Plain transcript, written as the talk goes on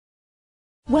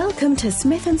Welcome to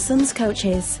Smith & Sons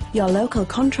Coaches, your local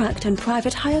contract and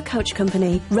private hire coach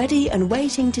company, ready and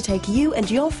waiting to take you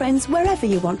and your friends wherever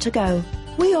you want to go.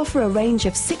 We offer a range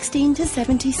of 16 to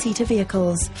 70-seater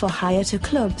vehicles for hire to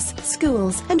clubs,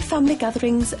 schools and family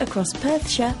gatherings across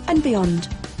Perthshire and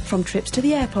beyond. From trips to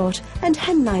the airport and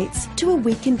hen nights to a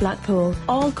week in Blackpool,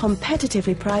 all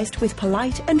competitively priced with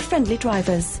polite and friendly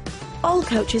drivers. All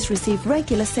coaches receive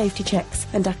regular safety checks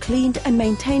and are cleaned and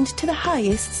maintained to the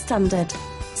highest standard.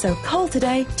 So call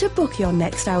today to book your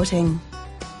next outing.